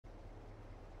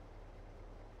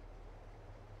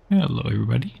Hello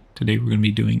everybody. Today we're going to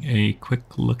be doing a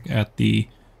quick look at the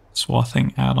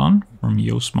Swathing Addon from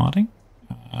Jos Modding.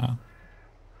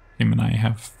 Him and I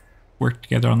have worked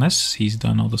together on this. He's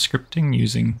done all the scripting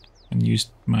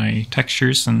used my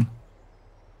textures and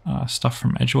stuff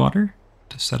from Edgewater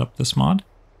to set up this mod.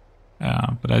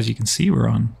 But as you can see, we're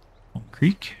on Home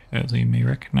Creek, as you may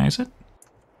recognize it.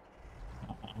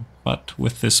 But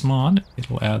with this mod,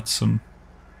 it'll add some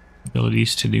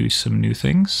abilities to do some new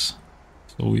things.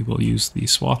 So we will use the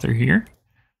swather here.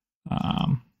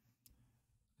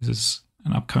 This is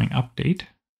an upcoming update.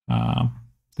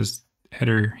 This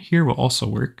header here will also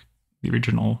work, the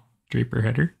original Draper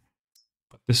header.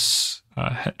 But this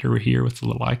header here with the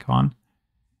little icon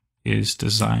is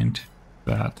designed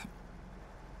that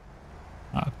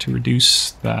to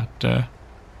reduce that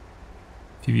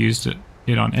if you've used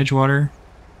it on Edgewater,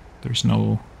 there's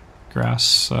no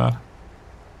grass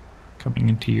coming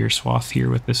into your swath here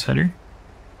with this header.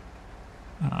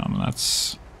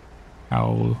 That's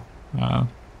how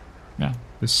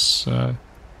this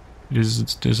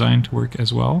it's designed to work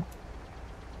as well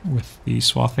with the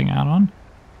Swathing Addon.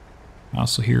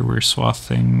 Also here we're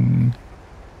swathing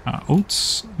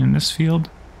oats in this field,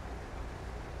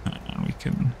 and we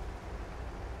can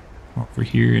go over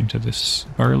here into this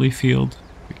barley field.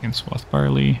 We can swath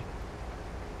barley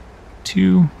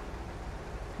too.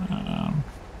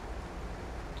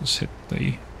 Just hit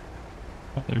the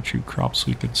other two crops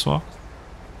we could swap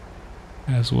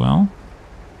as well.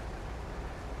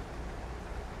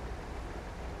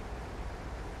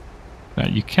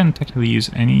 You can technically use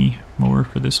any mower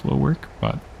for this will work,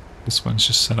 but this one's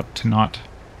just set up to not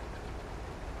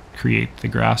create the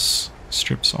grass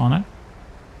strips on it.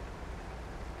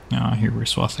 Here we're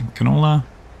swathing canola,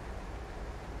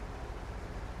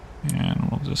 and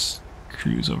we'll just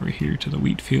cruise over here to the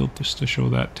wheat field just to show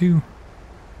that too.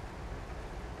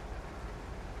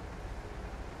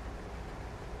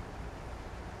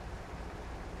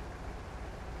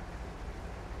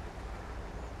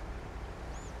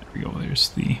 There we go, there's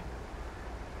the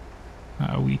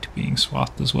wheat being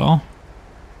swathed as well.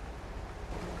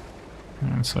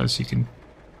 And so as you can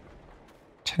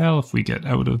tell, if we get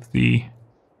out of the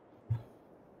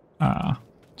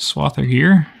swather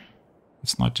here,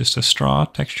 it's not just a straw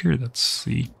texture, that's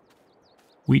the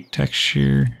wheat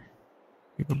texture.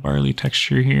 We have a barley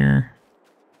texture here.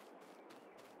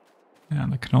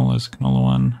 And the canola is a canola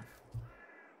one.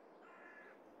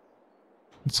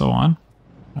 And so on.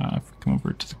 If we come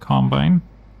over to the combine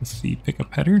with the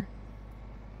pickup header,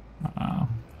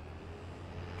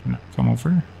 come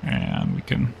over and we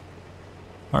can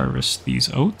harvest these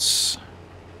oats.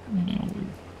 We'll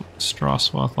put the straw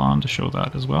swath on to show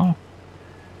that as well.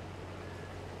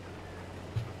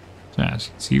 So as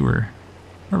you can see, we're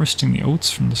harvesting the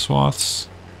oats from the swaths.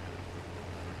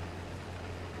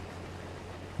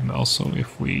 And also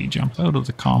if we jump out of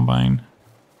the combine,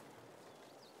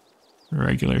 the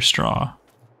regular straw.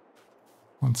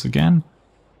 Once again,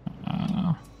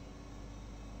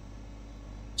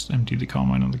 just empty the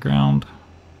combine on the ground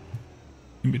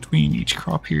in between each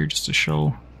crop here just to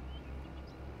show.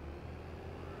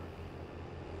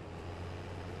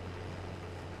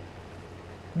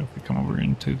 If we come over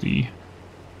into the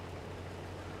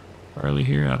barley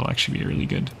here, that'll actually be really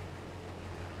good.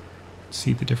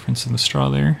 See the difference in the straw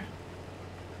there.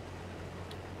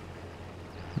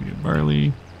 We get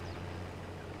barley.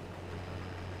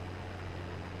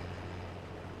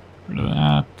 Rid of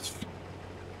that.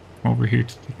 Over here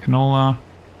to the canola.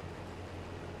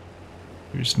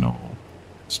 There's no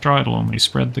straw, it'll only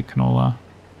spread the canola.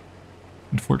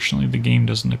 Unfortunately, the game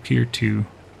doesn't appear to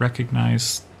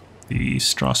recognize the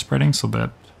straw spreading, so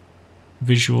that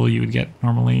visual you would get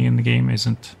normally in the game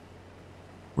isn't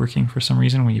working for some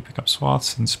reason when you pick up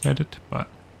swaths and spread it, but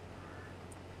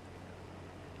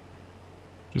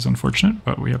which is unfortunate,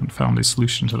 but we haven't found a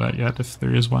solution to that yet, if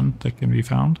there is one that can be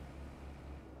found.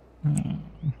 And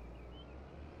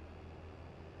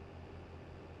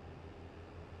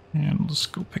we'll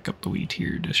just go pick up the wheat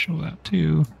here to show that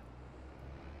too.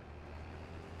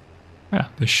 Yeah,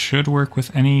 this should work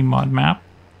with any mod map.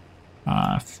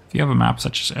 If you have a map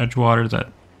such as Edgewater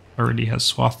that already has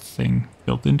swathing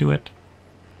built into it,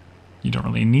 you don't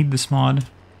really need this mod.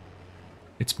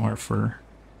 It's more for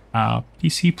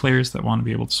PC players that want to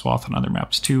be able to swath on other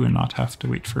maps too and not have to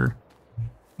wait for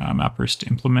mappers to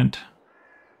implement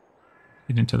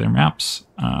it into their maps.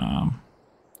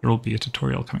 There will be a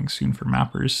tutorial coming soon for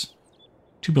mappers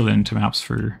to build it into maps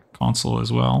for console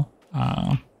as well.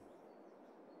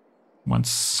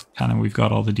 Once kind of we've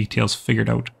got all the details figured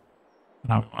out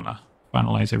and how we want to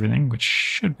finalize everything, which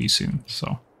should be soon.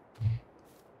 So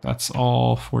that's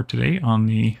all for today on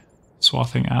the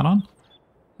Swathing Addon.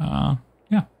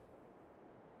 Yeah.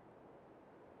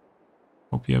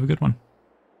 Hope you have a good one.